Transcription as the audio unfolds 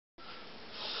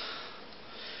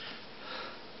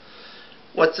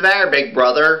What's the matter, big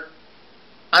brother?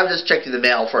 I'm just checking the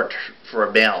mail for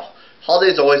a mail.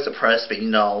 Holidays always depress me,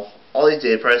 you know. Always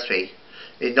depress me.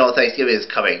 You know Thanksgiving is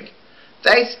coming.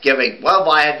 Thanksgiving, what do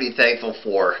I have to be thankful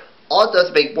for? All it does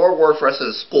is make more work for us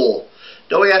in school.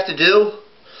 Know what we have to do?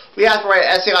 We have to write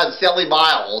an essay on Sally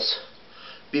Miles.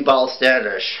 Be Miles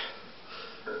Standish.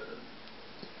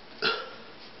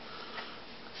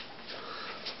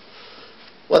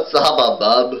 What's the hubbub,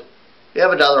 bub? We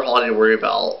have another holiday to worry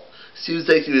about. Soon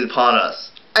Thanksgiving is upon us.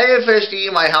 I haven't finished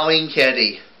eating my Halloween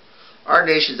candy. Our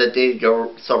nation's a day to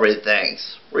go celebrate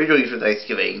thanks. What are you doing for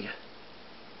Thanksgiving?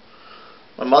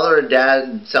 My mother and dad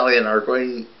and Sally and I are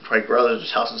going to my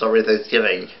brother's house and celebrate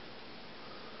Thanksgiving.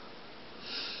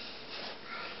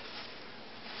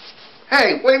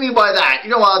 Hey, what do you mean by that? You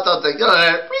know what I thought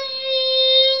that.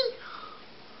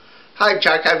 Hi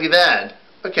Chuck, how have you been?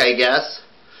 Okay,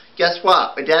 Guess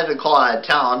what? My dad's been calling out of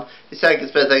town. He said I could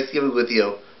spend Thanksgiving with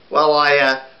you. Well,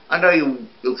 I know you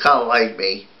kind of like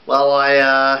me. Well,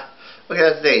 what can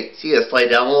I say? See you, Sly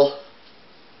Devil.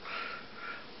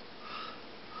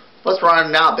 What's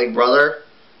wrong now, big brother?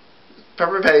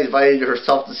 Pepper Patty invited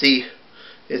herself to see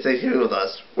his Thanksgiving with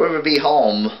us. We're gonna be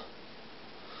home.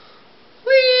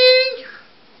 Whee!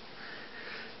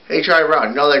 Hey, Charlie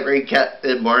Brown, you know that great cat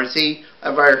in Marcy?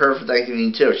 I invited her for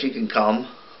Thanksgiving too. She can come.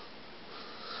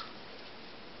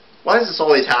 Why does this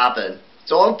always happen?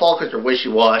 It's all fault because you're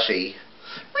wishy-washy.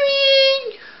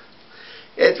 Ring!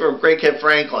 It's from Great Kid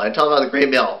Franklin. I told about the great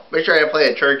meal. Make sure I play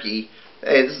a turkey.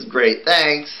 Hey, this is great.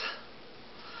 Thanks.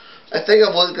 I think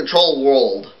I'm losing control of the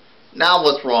world. Now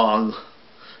what's wrong?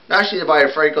 Now she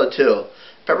invited Franklin too.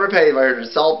 Pepper Patty invited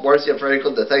herself, Marcy, and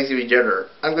Franklin to Thanksgiving dinner.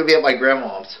 I'm going to be at my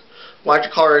grandma's. Why don't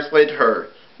you call her and explain to her?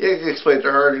 You can explain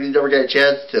to her if you never get a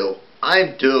chance to.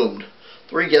 I'm doomed.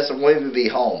 3 guests and won't even be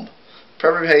home.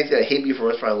 Pepper Patty's going to hate me for the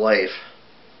rest of my life.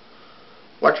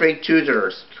 Watch me make 2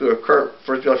 dinners. Cook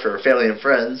first meal for her family and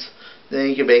friends. Then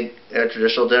you can make a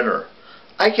traditional dinner.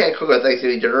 I can't cook a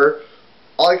Thanksgiving dinner.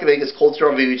 All I can make is cold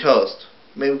strawberry baby toast.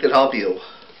 Maybe we can help you.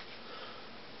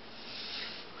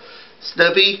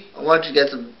 Snoopy, I want you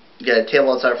to get a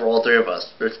table outside for all 3 of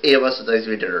us. There's 8 of us at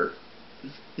Thanksgiving dinner.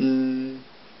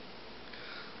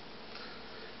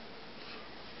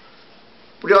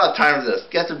 We don't have time for this.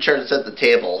 Get some chairs and set the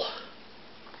table.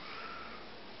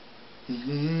 Okay,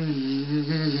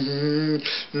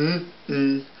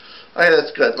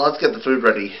 that's good. Let's get the food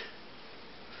ready.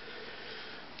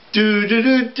 Do do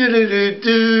do do do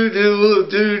do do do do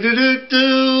do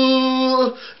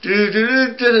do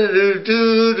do do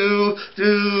do do do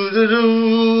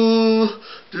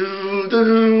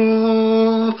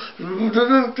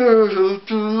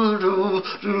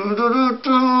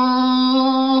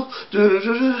do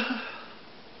do.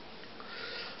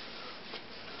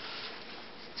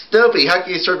 Snoopy, how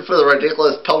can you search for the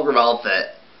ridiculous pilgrim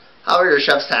outfit? How about your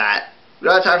chef's hat? We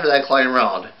don't have time for that climbing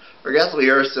around. Our guests will be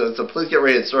here soon, so please get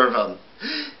ready to serve them.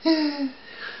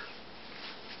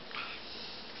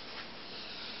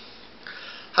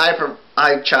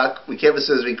 Hi, Chuck. We came as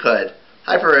soon as we could.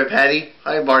 Hi, Pepper Patty.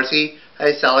 Hi, Marcy.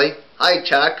 Hi, Sally. Hi,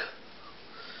 Chuck.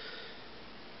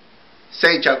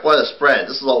 Say, Chuck, what a spread.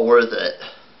 This is all worth it.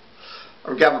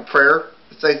 Are we going to have a prayer?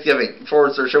 It's Thanksgiving. Before,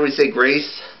 sir, shall we say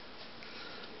grace?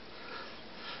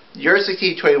 Year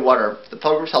 1621, the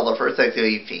Pilgrims held their first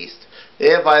Thanksgiving feast.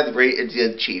 They invited the great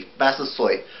Indian chief,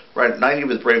 Massasoit, riding 90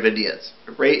 with brave Indians,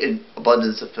 a great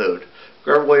abundance of food.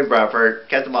 Governor William Bradford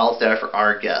kept the miles down for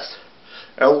our guests.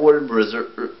 Elwood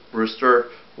Rooster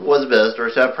was a minister,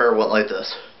 said a prayer went like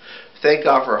this. Thank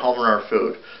God for our home and our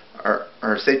food,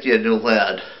 our safety and new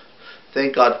land.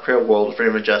 Thank God to create a world of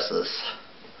freedom and justice.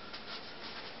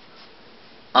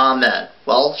 Amen.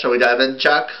 Well, shall we dive in,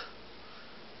 Chuck?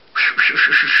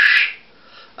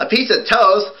 A piece of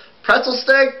toast, pretzel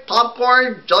stick,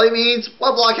 popcorn, jelly beans.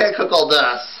 What blockhead cook all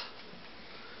this?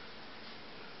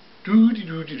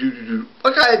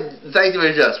 What kind of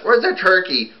Thanksgiving is this? Where's the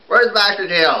turkey? Where's the mashed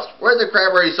potatoes? Where's the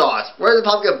cranberry sauce? Where's the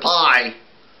pumpkin pie?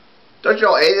 Don't you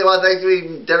know anything about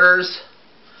Thanksgiving dinners?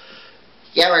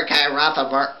 You were kind of rough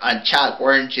on Chuck,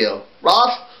 weren't you?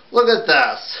 Rough? Look at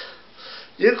this.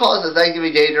 You call this a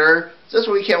Thanksgiving Day dinner? Is this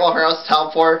what we came off our house to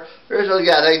town for? Here's what we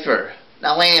got thanks for.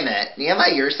 Now wait a minute. You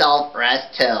invite yourself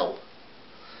rest too.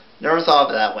 Never thought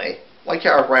of it that way. Why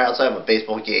can't I right outside of a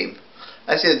baseball game?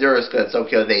 I see the dinner is good, so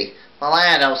kill me. Well,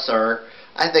 I don't know, sir.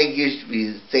 I think you should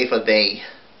be safe with me.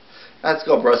 Let's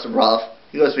go, Bruce and Ruff.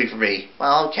 You go speak for me.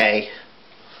 Well, okay.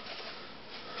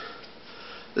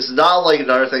 This is not like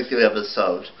another Thanksgiving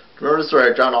episode. Remember the story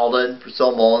of John Alden,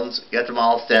 Priscilla Mullins, Get the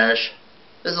Miles Dash?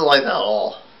 This isn't like that at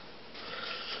all.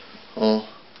 Oh.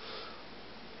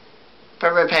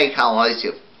 Pepper Patty kind of likes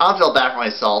you. I don't feel bad for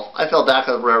myself. I feel bad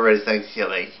because we're everybody's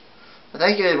Thanksgiving. But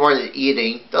Thanksgiving is more than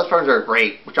eating. Those programs are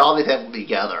great, which all be thankful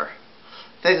together.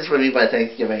 I think that's what I mean by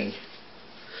Thanksgiving.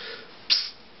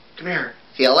 Psst, come here.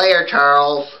 See you later,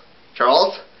 Charles.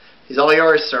 Charles? He's all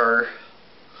yours, sir.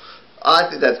 I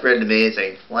think that's great and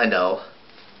amazing. Well, I know.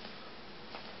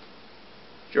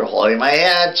 You're holding my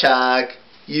hand, Chuck.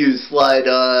 You sly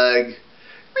dog. Ring,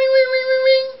 ring, ring, ring,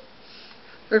 ring.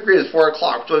 They're great. It's 4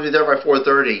 o'clock. So I'll be there by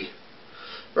 4:30.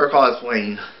 Better call this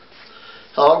Wayne.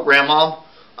 Hello, Grandma.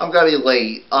 I'm gonna be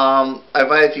late. I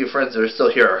invited a few friends that are still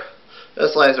here.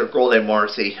 This lines are a girl named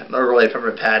Marcy, another girl named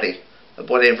Peppermint Patty, a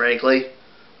boy named Frankly.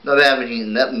 No, they haven't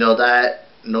eaten that. No, that.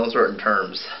 No certain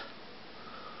terms.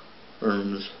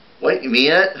 What? You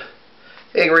mean it?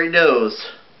 Hey, great news.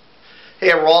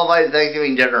 Hey, we're all invited to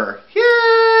Thanksgiving dinner.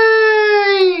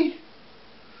 Yay!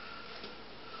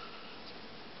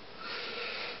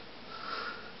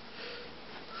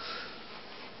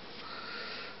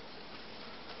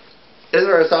 This is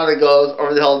where a song that goes,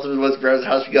 over the hills, through the woods, ground the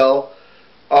house we go.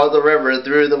 Over the river,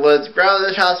 through the woods, ground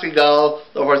the house we go.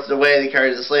 The horses away, they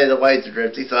carry the sleigh, the whites are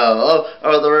drifty so.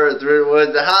 Over the river, through the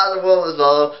woods, the house the wool is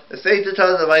low. The state the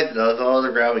toes, the whites nose, over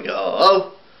the ground we go.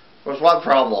 Oh, there's one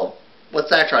problem. What's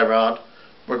that, Tri-Brown?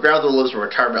 We're ground that lives in a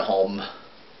retirement home.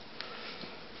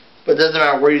 But it doesn't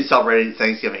matter where you celebrate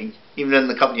Thanksgiving, even in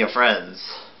the company of friends.